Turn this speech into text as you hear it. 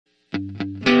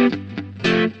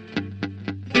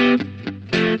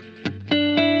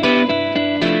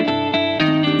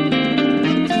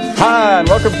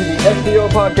Welcome to the SEO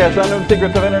Podcast, Unknown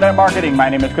Secrets of Internet Marketing. My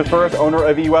name is Chris Burris, owner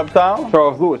of eWebStyle.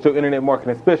 Charles Lewis, your Internet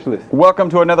Marketing Specialist. Welcome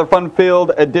to another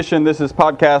fun-filled edition. This is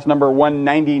podcast number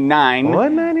 199.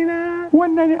 199?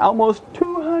 190, almost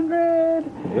 200.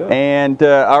 Yeah. And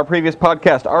our previous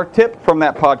podcast, our tip from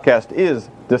that podcast is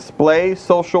display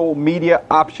social media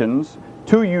options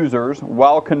to users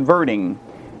while converting,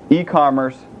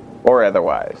 e-commerce or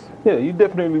otherwise. Yeah, you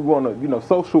definitely want to,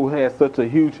 social has such a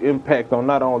huge impact on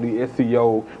not only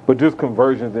SEO, but just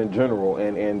conversions in general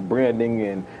and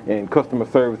branding and customer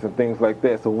service and things like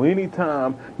that. So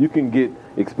anytime you can get,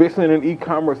 especially in an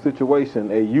e-commerce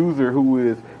situation, a user who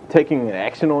is taking an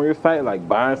action on your site, like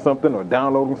buying something or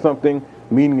downloading something,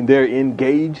 meaning they're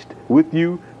engaged with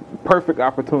you, perfect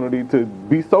opportunity to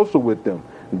be social with them.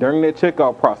 During that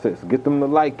checkout process, get them to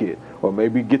like it, or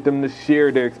maybe get them to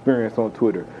share their experience on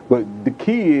Twitter. But the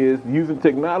key is using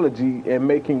technology and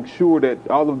making sure that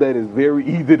all of that is very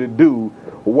easy to do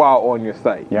while on your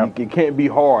site. Yep. It can't be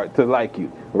hard to like you,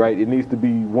 right? It needs to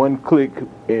be one click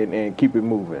and keep it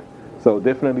moving. So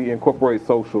definitely incorporate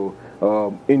social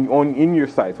in your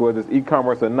sites, whether it's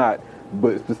e-commerce or not,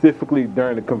 but specifically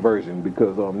during the conversion,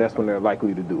 because that's when they're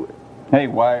likely to do it. Hey,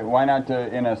 why not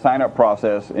in a sign-up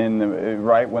process,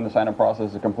 right when the sign-up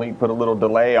process is complete, put a little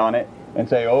delay on it and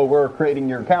say, oh, we're creating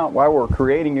your account. While we're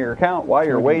creating your account, while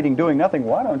you're waiting, doing nothing,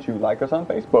 why don't you like us on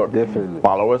Facebook? Definitely.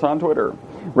 Follow us on Twitter.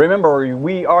 Remember,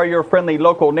 we are your friendly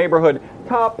local neighborhood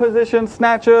top position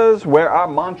snatchers, where our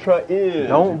mantra is...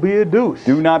 Don't be a douche.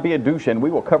 Do not be a douche, and we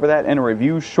will cover that in a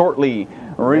review shortly.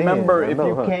 Remember, Man, if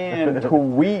you can,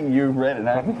 tweet, you read it,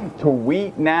 huh?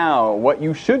 Tweet now. What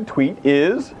you should tweet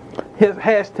is... His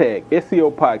hashtag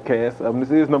SEO Podcast. This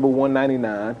is number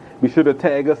 199. Be sure to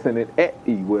tag us in it at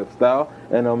eWebStyle,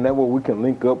 and that way we can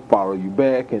link up, follow you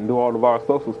back, and do all of our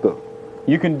social stuff.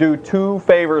 You can do 2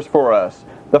 favors for us.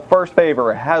 The first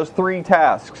favor has 3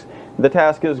 tasks. The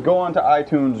task is go onto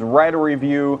iTunes, write a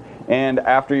review, and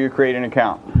after you create an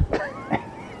account.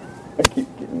 I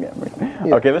keep getting that.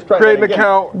 Yeah. Okay, let's try Create that an again.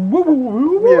 account.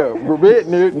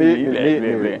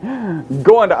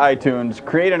 Go onto iTunes,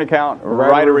 create an account,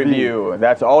 write a review.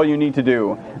 That's all you need to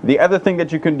do. The other thing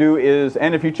that you can do is,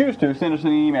 and if you choose to, send us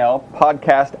an email,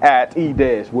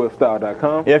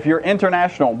 podcast@e-webstyle.com. If you're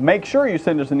international, make sure you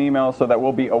send us an email so that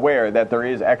we'll be aware that there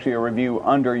is actually a review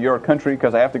under your country,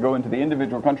 because I have to go into the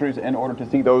individual countries in order to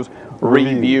see those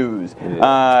reviews.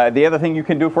 Yeah. The other thing you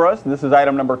can do for us, this is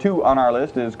item number 2 on our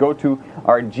list, is go to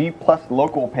our G Plus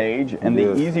local page, and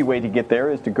the easy way to get there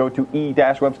is to go to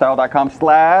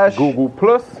e-webstyle.com/Google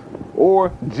Plus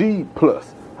or G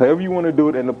Plus. However you want to do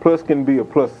it, and the plus can be a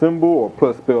plus symbol or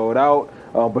plus spelled out.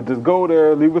 But just go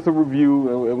there, leave us a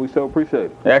review, and we shall appreciate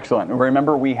it. Excellent.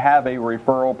 Remember, we have a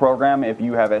referral program. If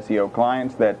you have SEO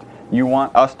clients that you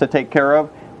want us to take care of,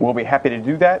 we'll be happy to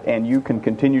do that, and you can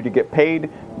continue to get paid.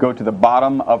 Go to the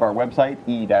bottom of our website,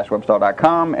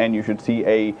 e-webstyle.com, and you should see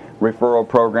a referral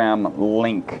program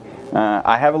link.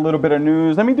 I have a little bit of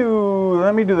news. Let me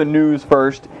do the news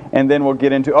first, and then we'll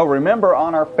get into... Oh, remember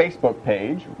on our Facebook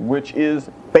page, which is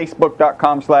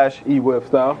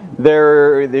facebook.com/eWebstyle.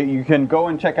 There you can go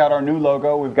and check out our new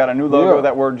logo. We've got a new logo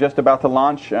that we're just about to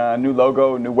launch. New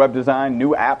logo, new web design,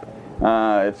 new app.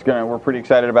 We're pretty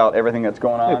excited about everything that's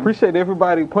going on. I appreciate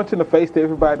everybody, punching the face to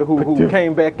everybody who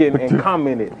came back and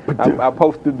commented. I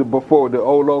posted the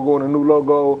old logo and the new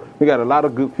logo. We got a lot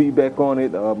of good feedback on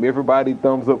it. Everybody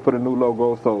thumbs up for the new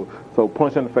logo. So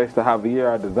punch in the face to Javier,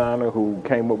 our designer, who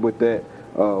came up with that.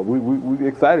 We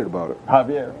excited about it.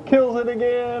 Javier kills it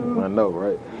again. I know,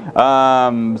 right?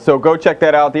 So go check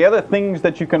that out. The other things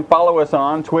that you can follow us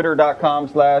on,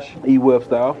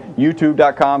 twitter.com/eWebstyle,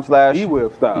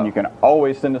 youtube.com/eWebstyle. And you can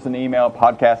always send us an email,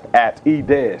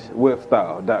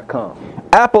 podcast@e-webstyle.com.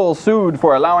 Apple sued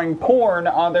for allowing porn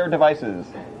on their devices.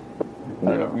 I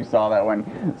don't know if you saw that one.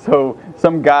 So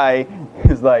some guy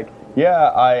is like,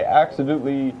 yeah, I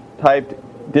accidentally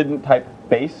didn't type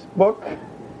Facebook.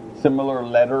 Similar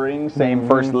lettering, same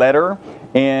first letter,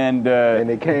 and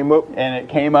it came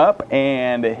up.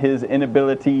 And his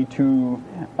inability to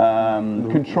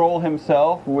control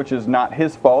himself, which is not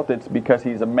his fault. It's because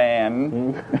he's a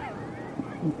man.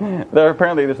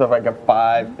 There's like a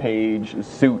 5-page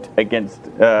suit against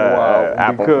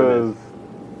Apple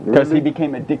because he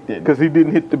became addicted. Because he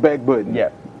didn't hit the back button. Yeah.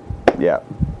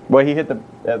 Well, he hit the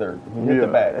other. He hit the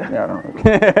back. Yeah, I don't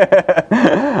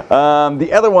know.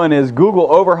 The other one is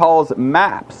Google overhauls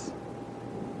Maps.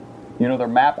 Their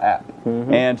map app.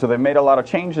 Mm-hmm. And so they made a lot of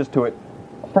changes to it.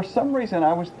 For some reason,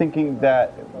 I was thinking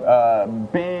that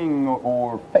Bing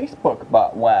or Facebook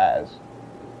bought Waz.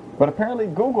 But apparently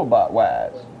Google bought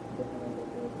Waz.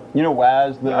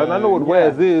 Waz? I know what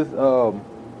Waz is.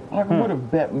 I would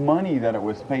have bet money that it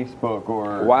was Facebook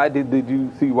or... Why did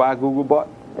you see why Google bought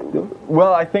them?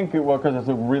 Well, I think because it's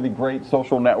a really great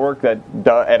social network that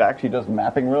it actually does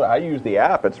mapping. Really, I use the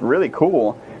app. It's really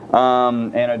cool,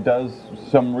 and it does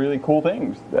some really cool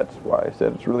things. That's why I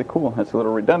said it's really cool. That's a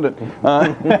little redundant.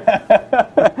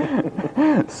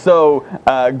 So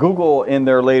Google, in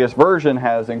their latest version,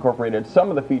 has incorporated some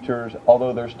of the features,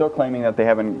 although they're still claiming that they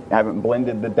haven't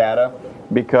blended the data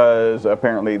because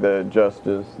apparently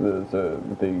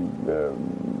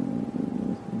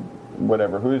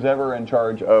who's ever in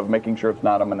charge of making sure it's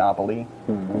not a monopoly.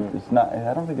 Mm-hmm. It's not.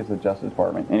 I don't think it's the Justice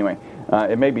Department. Anyway,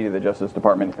 it may be the Justice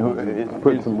Department who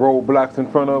put some roadblocks in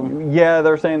front of them. Yeah,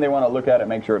 they're saying they want to look at it,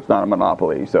 make sure it's not a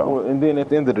monopoly. So, well, and then at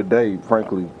the end of the day,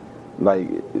 frankly, like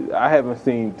I haven't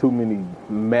seen too many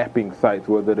mapping sites,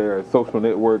 whether they're social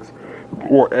networks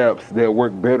or apps, that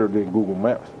work better than Google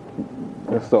Maps.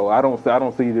 And so I don't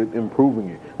see it improving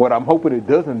it. What I'm hoping it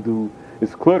doesn't do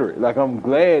is clutter it. Like, I'm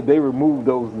glad they removed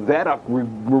those Zadok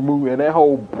and that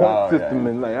whole point system,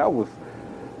 and like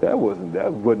that wasn't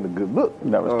a good look.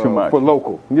 That was too much for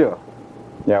local. Yeah.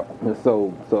 Yep. And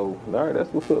so all right,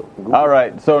 that's what's up. Google. All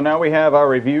right, so now we have our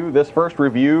review. This first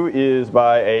review is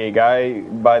by a guy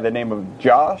by the name of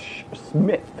Josh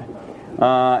Smith. And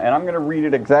I'm going to read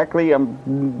it exactly.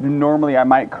 Normally I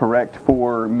might correct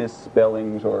for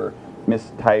misspellings or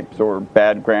mistypes or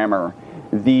bad grammar.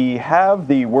 They have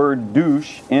the word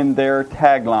douche in their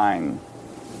tagline.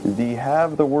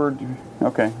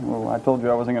 Okay, well, I told you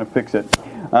I wasn't going to fix it.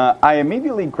 I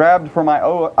immediately grabbed for my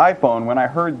iPhone when I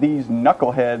heard these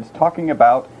knuckleheads talking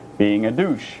about being a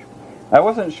douche. I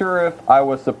wasn't sure if I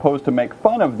was supposed to make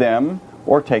fun of them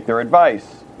or take their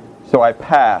advice, so I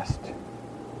passed.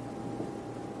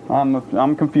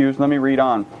 I'm confused. Let me read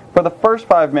on. For the first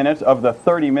 5 minutes of the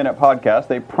 30-minute podcast,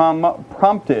 they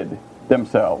prompted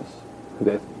themselves.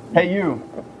 Hey, you.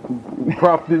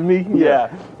 Prompted me?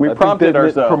 Yeah. We prompted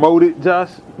ourselves. Promoted,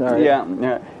 Josh? Right.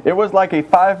 Yeah. It was like a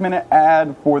 5-minute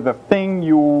ad for the thing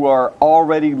you are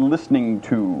already listening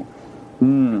to.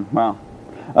 Wow.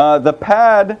 The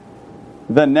pad,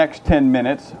 the next 10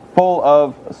 minutes, full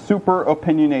of super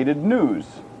opinionated news.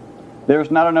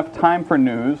 There's not enough time for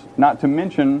news, not to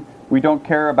mention we don't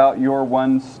care about your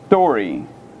one story.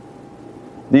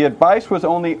 The advice was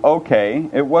only okay.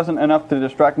 It wasn't enough to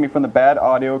distract me from the bad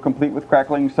audio, complete with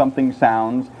crackling something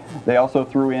sounds. They also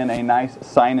threw in a nice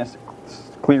sinus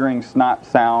clearing snot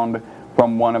sound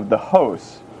from one of the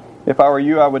hosts. If I were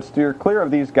you, I would steer clear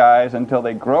of these guys until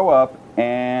they grow up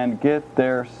and get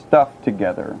their stuff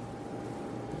together.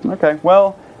 Okay,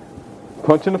 well...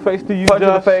 Punch in the face to you, Punch Josh.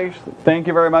 in the face. Thank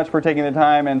you very much for taking the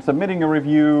time and submitting a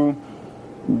review.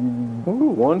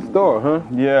 Ooh, 1 star, huh?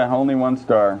 Yeah, only 1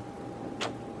 star.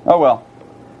 Oh, well.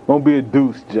 Don't be a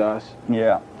deuce, Josh.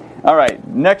 Yeah. All right,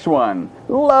 next one.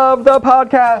 Love the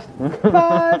podcast.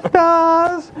 5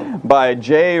 stars. By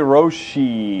Jay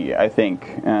Roshi, I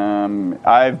think.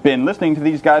 I've been listening to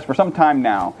these guys for some time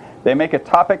now. They make a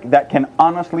topic that can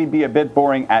honestly be a bit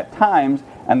boring at times,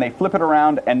 and they flip it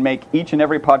around and make each and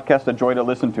every podcast a joy to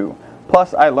listen to.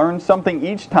 Plus, I learn something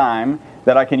each time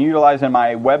that I can utilize in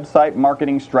my website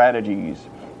marketing strategies.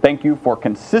 Thank you for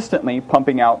consistently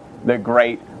pumping out the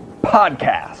great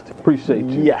podcast. Appreciate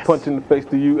you. Yes. Punch in the face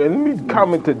to you. And let me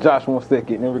comment to Josh 1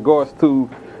 second in regards to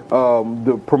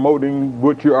the promoting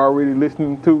what you're already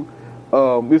listening to.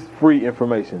 It's free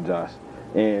information, Josh.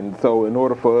 And so in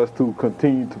order for us to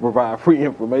continue to provide free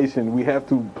information, we have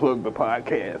to plug the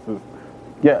podcast.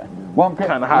 Yeah. Well,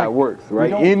 kind of how it works,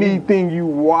 right? Anything you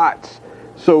watch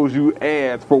shows you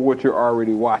ads for what you're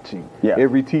already watching. Yeah.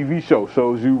 Every TV show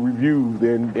shows you reviews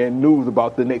and news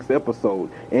about the next episode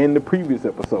and the previous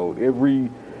episode.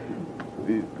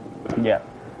 Yeah.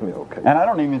 Okay. And I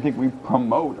don't even think we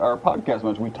promote our podcast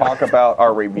much. We talk about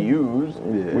our reviews.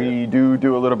 Yeah. We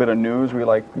do a little bit of news. We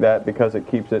like that because it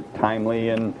keeps it timely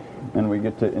and we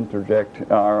get to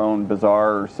interject our own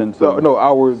bizarre sense of...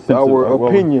 our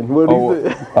opinion. What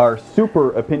is it? Our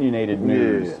super opinionated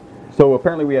news. Yeah. So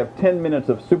apparently we have 10 minutes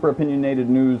of super opinionated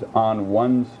news on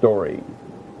 1 story.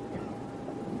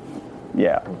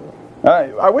 Yeah.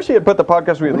 I wish he had put the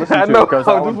podcast we had listened to. Because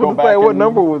I was just say, what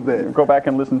number was that? Go back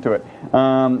and listen to it.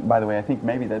 By the way, I think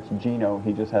maybe that's Gino.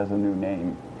 He just has a new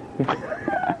name.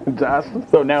 Josh.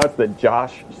 So now it's the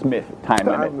Josh Smith time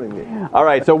limit. All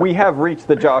right, so we have reached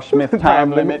the Josh Smith time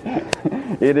limit.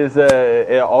 It is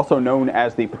also known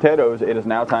as the potatoes. It is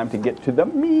now time to get to the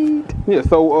meat. Yeah.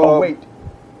 So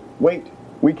wait.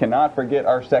 We cannot forget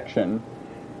our section.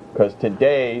 Because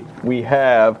today we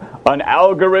have an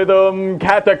algorithm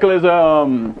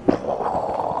cataclysm.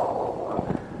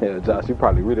 Yeah, Josh, you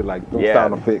probably really like those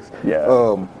sound effects. Yeah.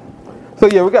 So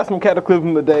yeah, we got some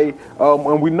cataclysm today,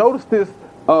 and we noticed this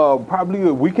probably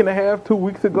a week and a half, 2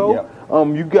 weeks ago.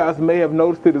 Yep. You guys may have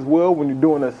noticed it as well when you're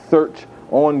doing a search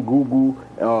on Google.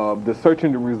 The search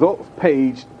and the results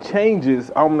page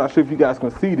changes. I'm not sure if you guys can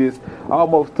see this,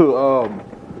 almost to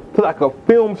like a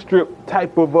film strip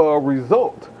type of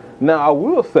result. Now I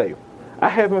will say, I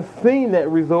haven't seen that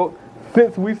result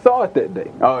since we saw it that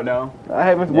day. Oh no, I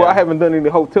haven't. Well, I haven't done any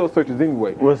hotel searches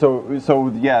anyway. Well,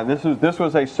 so yeah, this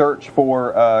was a search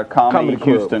for Comedy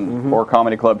Houston or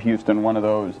Comedy Club Houston, one of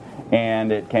those,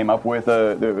 and it came up with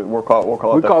we'll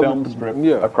call it the film strip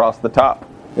across the top.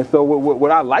 And so what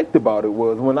I liked about it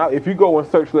was if you go and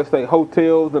search, let's say,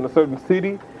 hotels in a certain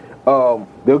city,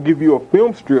 they'll give you a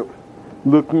film strip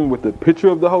looking with the picture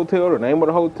of the hotel, the name of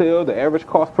the hotel, the average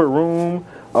cost per room,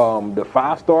 the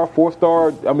 5-star,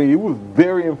 4-star. I mean, it was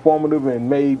very informative and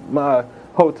made my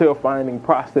hotel finding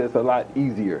process a lot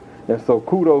easier. And so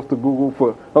kudos to Google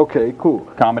for, okay, cool.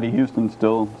 Comedy Houston's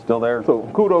still there. So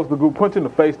kudos to Google, punch in the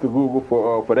face to Google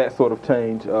for that sort of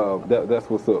change. That's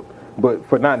what's up. But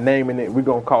for not naming it, we're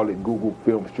going to call it Google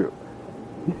Film Strip.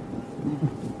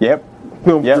 Yep.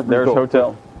 Film Strip there's results.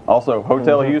 Hotel. Also,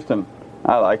 Hotel Houston.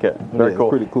 I like it. Very cool.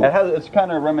 Pretty cool. It's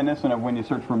kind of reminiscent of when you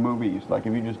search for movies. Like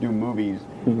if you just do movies,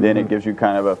 then it gives you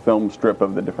kind of a film strip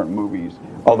of the different movies.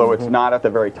 Although it's not at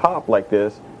the very top like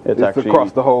this. It's actually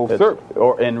across the whole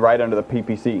SERP. And right under the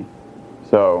PPC.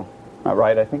 So,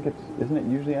 right, I think isn't it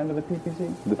usually under the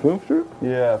PPC? The film strip?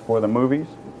 Yeah, for the movies.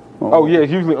 Oh yeah,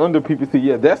 it's usually under PPC.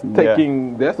 Yeah, that's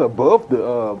that's above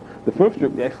the film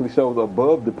strip actually shows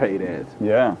above the paid ads.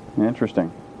 Yeah,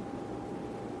 interesting.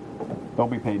 They'll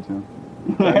be paid soon.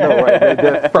 I know, right?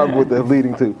 That's probably what they're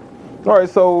leading to. All right,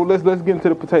 so let's get into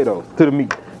the potatoes, to the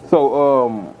meat.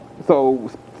 So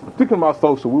speaking about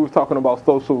social, we were talking about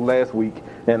social last week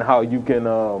and how you can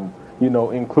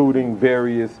including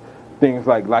various things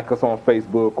like us on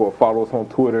Facebook or follow us on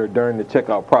Twitter during the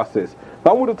checkout process. So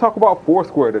I want to talk about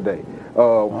Foursquare today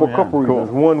for a couple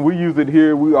reasons. Cool. One, we use it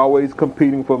here. We always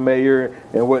competing for mayor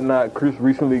and whatnot. Chris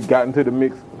recently got into the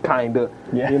mix, kinda.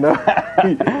 Yeah. You know,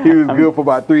 he was good for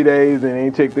about 3 days and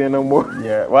ain't checked in no more.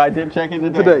 Yeah. Well, I did check in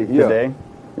today.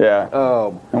 Yeah.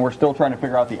 And we're still trying to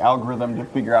figure out the algorithm to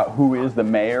figure out who is the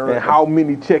mayor. And how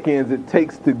many check-ins it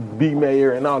takes to be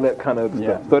mayor and all that kind of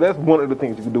stuff. So that's one of the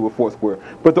things you can do with Foursquare.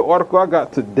 But the article I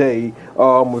got today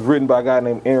was written by a guy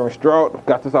named Aaron Stroud.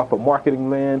 Got this off of Marketing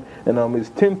Land. And it's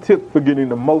 10 tips for getting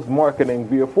the most marketing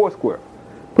via Foursquare.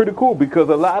 Pretty cool because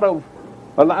a lot of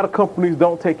companies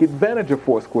don't take advantage of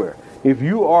Foursquare. If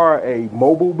you are a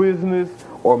mobile business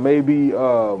or maybe,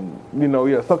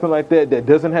 something like that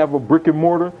doesn't have a brick and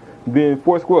mortar, then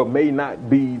Foursquare may not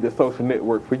be the social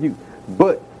network for you.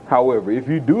 But, however, if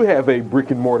you do have a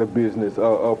brick and mortar business,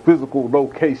 a physical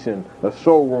location, a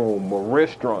showroom, a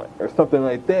restaurant, or something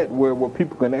like that where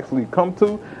people can actually come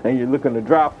to and you're looking to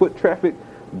drive foot traffic,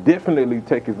 definitely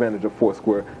take advantage of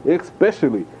Foursquare,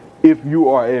 especially if you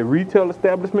are a retail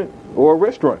establishment or a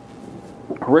restaurant.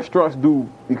 Restaurants do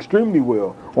extremely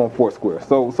well on Foursquare.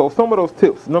 So some of those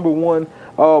tips. Number one,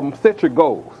 set your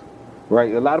goals,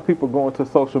 right? A lot of people go into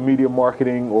social media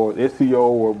marketing or SEO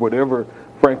or whatever,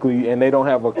 frankly, and they don't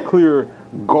have a clear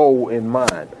goal in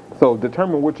mind. So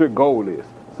determine what your goal is.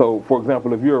 So, for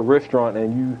example, if you're a restaurant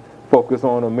and you focus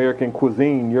on American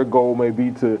cuisine, your goal may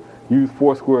be to use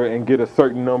Foursquare and get a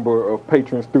certain number of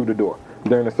patrons through the door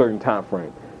during a certain time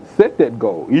frame. Set that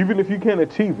goal. Even if you can't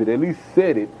achieve it, at least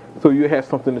set it so you have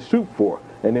something to shoot for.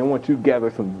 And then once you gather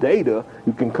some data,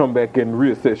 you can come back and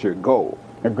reassess your goal.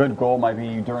 A good goal might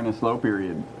be during a slow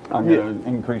period, I'm going to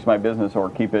increase my business or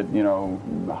keep it,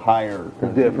 higher.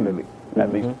 Definitely.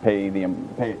 At least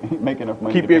make enough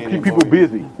money keep people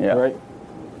busy, right?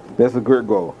 That's a good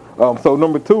goal. So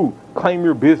number two, claim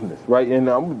your business, right? And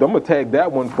I'm going to tag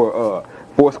that one for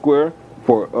Foursquare,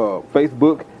 for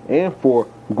Facebook, and for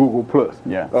Google Plus.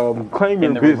 Yeah. Claim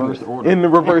your business in the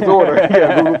reverse order.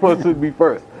 Yeah, Google Plus should be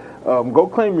first. Go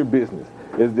claim your business.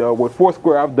 With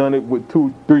Foursquare, I've done it with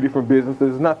 2-3 different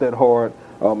businesses. It's not that hard.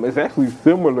 It's actually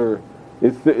similar.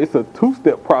 It's a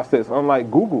 2-step process,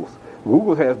 unlike Google's.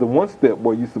 Google has the 1 step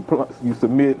where you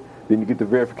submit, then you get the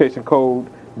verification code,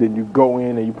 then you go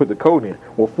in and you put the code in.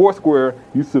 Well, Foursquare,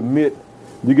 you submit,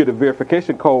 you get a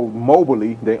verification code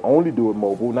mobilely. They only do it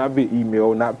mobile, not via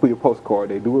email, not via postcard.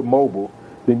 They do it mobile.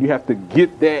 Then you have to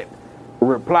get that,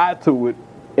 reply to it,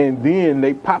 and then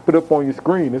they pop it up on your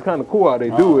screen. It's kind of cool how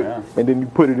they do it. Yeah. And then you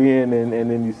put it in, and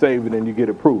then you save it, and you get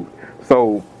approved.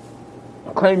 So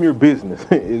claim your business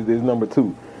is number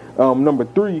 2. Number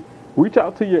 3, reach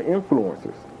out to your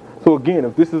influencers. So again,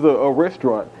 if this is a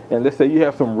restaurant, and let's say you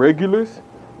have some regulars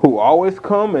who always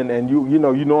come, and you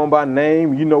know them by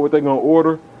name, you know what they're going to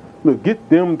order, look, get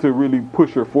them to really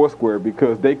push your Foursquare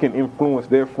because they can influence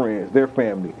their friends, their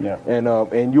family,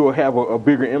 and you'll have a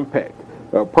bigger impact.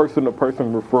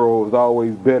 Person-to-person referral is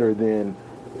always better than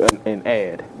an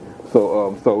ad. So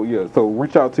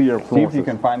reach out to your influencers. See if you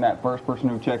can find that first person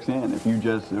who checks in. If you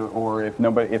just, or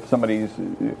if somebody's,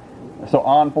 so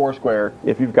on Foursquare,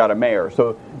 if you've got a mayor,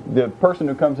 so the person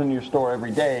who comes into your store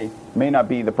every day may not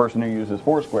be the person who uses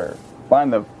Foursquare.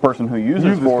 Find the person who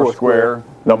uses Foursquare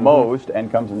the most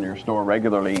and comes into your store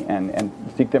regularly and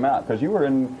seek them out, because you were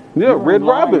in Red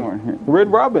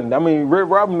Robin. I mean, Red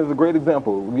Robin is a great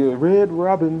example. Yeah, Red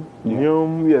Robin,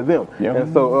 them. Yum.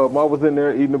 And so I was in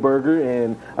there eating a burger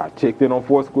and I checked in on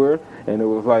Foursquare and it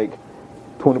was like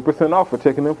 20% off for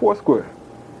checking in Foursquare.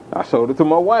 I showed it to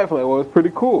my wife, like, well, it's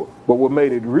pretty cool. But what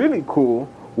made it really cool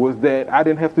was that I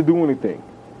didn't have to do anything.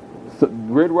 So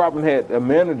Red Robin had a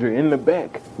manager in the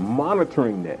back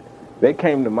monitoring that. They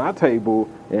came to my table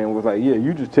and was like, yeah,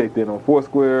 you just checked in on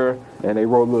Foursquare, and they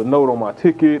wrote a little note on my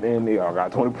ticket, and they all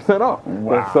got 20% off.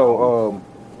 Wow. And so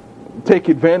take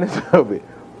advantage of it.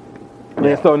 Yeah.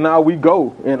 And so now we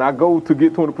go, and I go to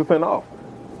get 20% off.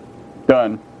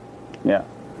 Done. Yeah.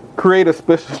 Create a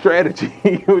special strategy,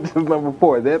 which is number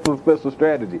 4. That's a special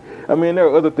strategy. I mean, there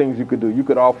are other things you could do. You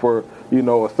could offer,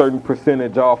 a certain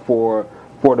percentage off for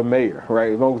the mayor,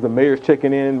 right? As long as the mayor's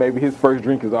checking in, maybe his first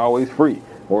drink is always free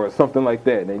or something like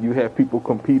that. And you have people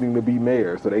competing to be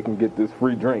mayor so they can get this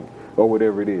free drink or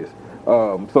whatever it is.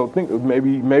 So think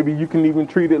maybe you can even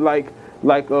treat it like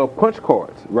punch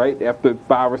cards, right? After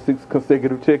 5 or 6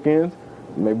 consecutive check-ins,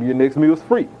 maybe your next meal is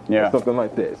free or something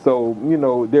like that. So,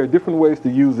 there are different ways to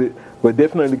use it, but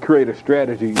definitely create a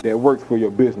strategy that works for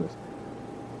your business,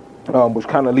 which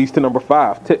kind of leads to number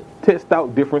 5, test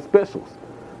out different specials.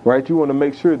 Right, you want to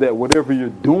make sure that whatever you're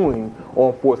doing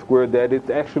on Foursquare, that it's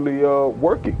actually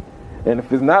working. And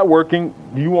if it's not working,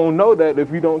 you won't know that if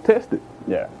you don't test it.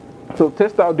 Yeah. So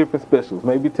test out different specials.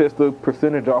 Maybe test a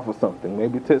percentage off of something.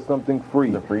 Maybe test something free.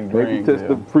 The free drink, maybe test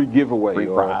a free giveaway, free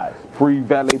prize, free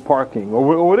valet parking,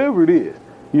 or whatever it is.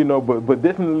 But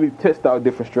definitely test out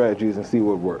different strategies and see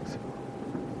what works.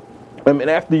 I mean,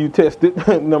 after you test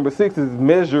it, number 6 is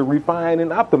measure, refine,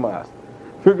 and optimize.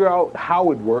 Figure out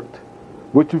how it worked,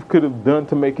 what you could have done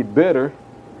to make it better,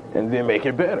 and then make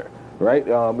it better, right?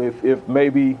 If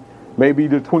maybe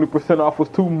the 20% off was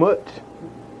too much,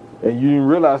 and you didn't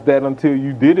realize that until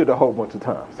you did it a whole bunch of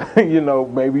times.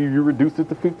 Maybe you reduced it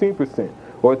to 15%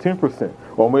 or 10%,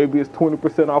 or maybe it's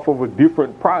 20% off of a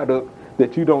different product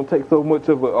that you don't take so much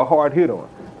of a hard hit on.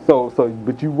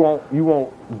 But you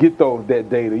won't get that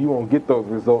data, you won't get those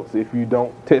results if you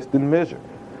don't test and measure.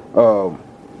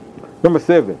 Number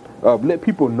 7, let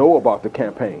people know about the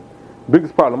campaign.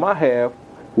 Biggest problem I have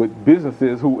with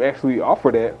businesses who actually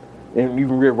offer that, and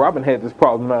even Red Robin had this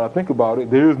problem now that I think about it,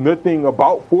 there's nothing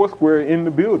about Foursquare in the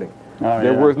building.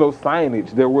 There was no signage.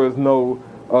 There was no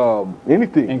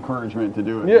anything. Encouragement to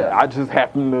do it. Yeah, I just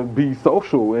happened to be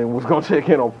social and was going to check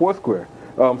in on Foursquare.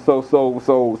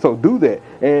 So do that.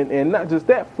 And not just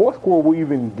that, Foursquare will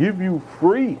even give you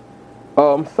free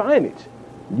signage.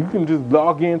 You can just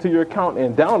log into your account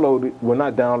and download it. Well,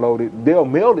 not download it. They'll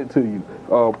mail it to you.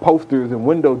 Posters and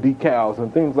window decals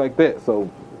and things like that. So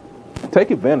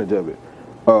take advantage of it.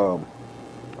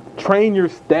 Train your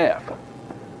staff.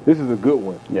 This is a good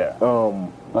one. Yeah.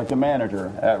 Like the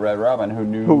manager at Red Robin who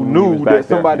knew that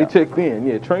somebody checked in.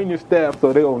 Yeah. Train your staff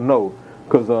so they'll know.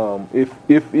 Because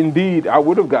if indeed I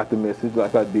would have got the message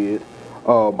like I did,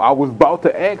 I was about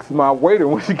to ask my waiter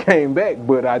when she came back,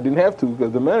 but I didn't have to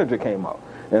because the manager came out.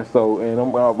 And so, I ain't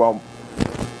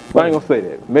gonna say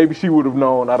that. Maybe she would have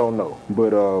known. I don't know.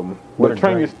 But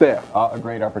train your staff. A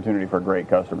great opportunity for great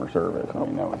customer service. I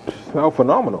mean, that was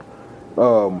phenomenal.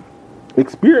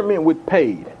 Experiment with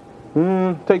paid.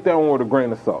 Take that one with a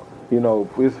grain of salt.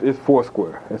 It's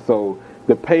Foursquare, and so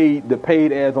the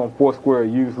paid ads on Foursquare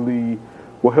usually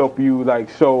will help you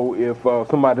show if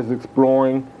somebody's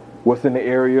exploring what's in the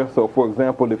area. So, for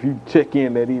example, if you check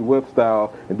in at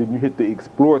eWebStyle and then you hit the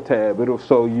Explore tab, it'll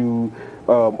show you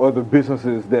other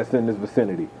businesses that's in this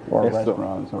vicinity. Or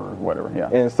restaurants or whatever, yeah.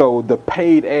 And so the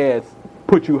paid ads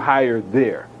put you higher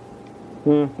there.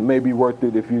 Maybe worth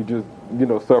it if you're just,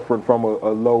 suffering from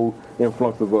a low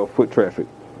influx of foot traffic.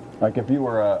 Like if you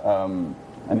were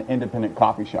an independent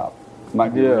coffee shop,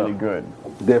 might be really good.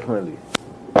 Definitely.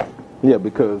 Yeah,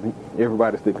 because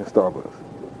everybody's thinking Starbucks.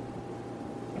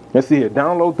 Let's see here.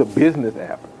 Download the business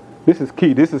app. This is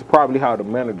key. This is probably how the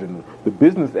manager knows. The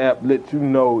business app lets you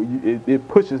know, it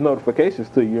pushes notifications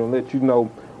to you and lets you know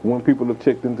when people have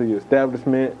checked into your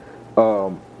establishment.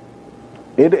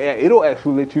 It'll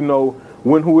actually let you know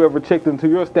when whoever checked into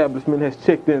your establishment has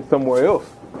checked in somewhere else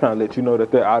kind of let you know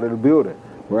that they're out of the building,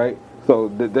 right? So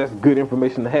that's good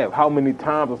information to have. How many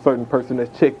times a certain person has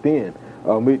checked in?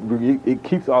 It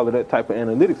keeps all of that type of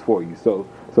analytics for you. So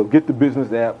get the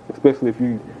business app, especially if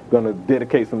you're going to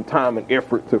dedicate some time and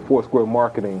effort to Foursquare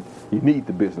marketing. You need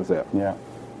the business app. Yeah.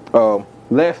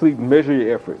 Lastly, measure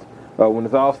your efforts. When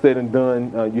it's all said and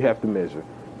done, you have to measure.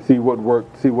 See what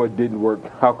worked, see what didn't work.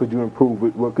 How could you improve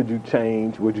it? What could you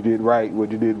change? What you did right?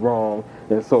 What you did wrong?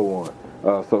 And so on.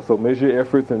 So measure your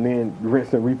efforts and then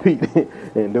rinse and repeat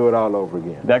and do it all over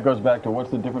again. That goes back to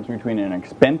what's the difference between an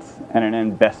expense and an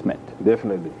investment.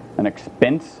 Definitely. An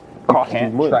expense costs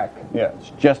can't you money. track. Yeah,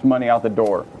 it's just money out the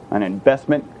door. An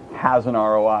investment has an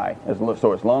ROI.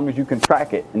 So as long as you can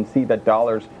track it and see that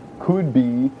dollars could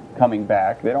be coming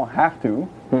back, they don't have to.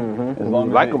 Mm-hmm. As long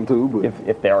as like them to, but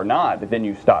if they are not, then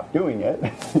you stop doing it.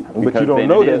 but you don't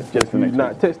know that if you're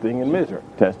not testing and measuring.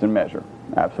 Test and measure,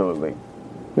 absolutely.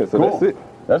 Yeah, so cool. That's it.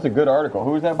 That's a good article.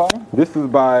 Who is that by? This is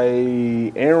by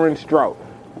Aaron Strout.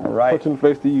 All right. Touching the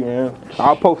face to you, Aaron.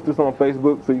 I'll post this on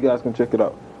Facebook so you guys can check it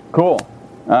out. Cool.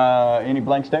 Any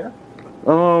blank stare?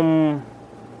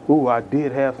 I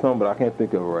did have some, but I can't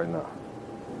think of it right now.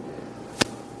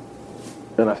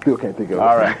 And I still can't think of it.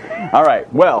 All right. All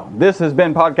right. Well, this has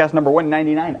been podcast number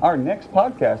 199. Our next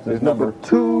podcast is number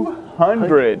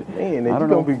 200. Man, you're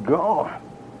going to be gone.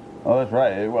 Oh, that's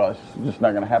right. Well, it's just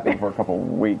not going to happen for a couple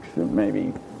of weeks,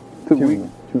 maybe two weeks.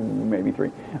 Maybe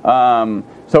 3.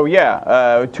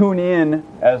 Tune in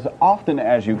as often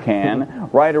as you can.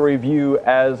 Write a review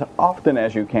as often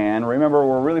as you can. Remember,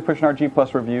 we're really pushing our G+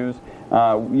 reviews.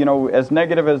 As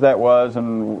negative as that was,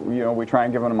 and we try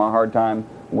and give them a hard time.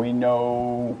 We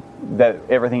know that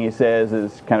everything he says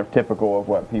is kind of typical of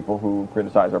what people who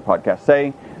criticize our podcast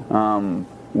say.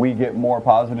 We get more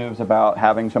positives about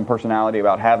having some personality,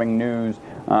 about having news,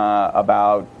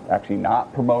 about actually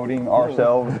not promoting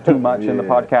ourselves too much in the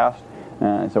podcast.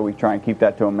 So we try and keep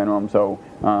that to a minimum. So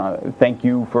thank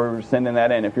you for sending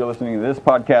that in. If you're listening to this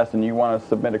podcast and you want to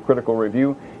submit a critical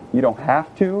review, you don't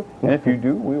have to. And if you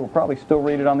do, we will probably still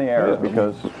read it on the air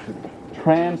because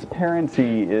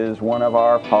transparency is one of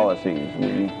our policies.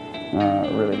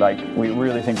 We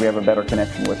really think we have a better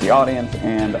connection with the audience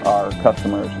and our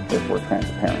customers if we're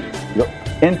transparent. Yep.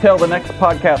 Until the next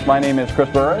podcast, my name is Chris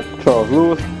Burris. Charles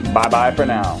Lewis. Bye-bye for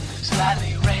now.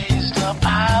 Slightly raised up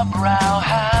highbrow.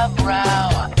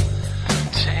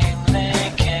 Tamely,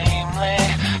 gamely,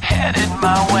 headed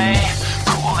my way.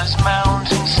 Cool as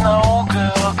mountain snow,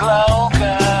 glow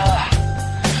girl.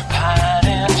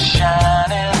 Pining,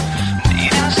 shining,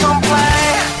 needing some play.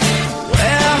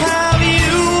 Where have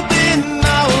you been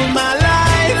all my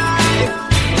life?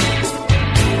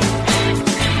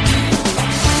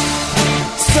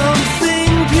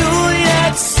 Something pure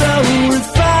yet so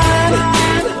refined.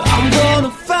 I'm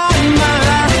gonna find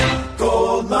my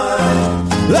gold mine.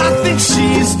 I think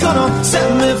she's gonna set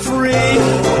me free.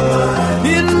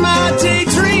 In my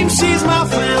daydream, she's my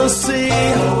fantasy.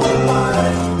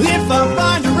 If I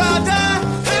find her, I'll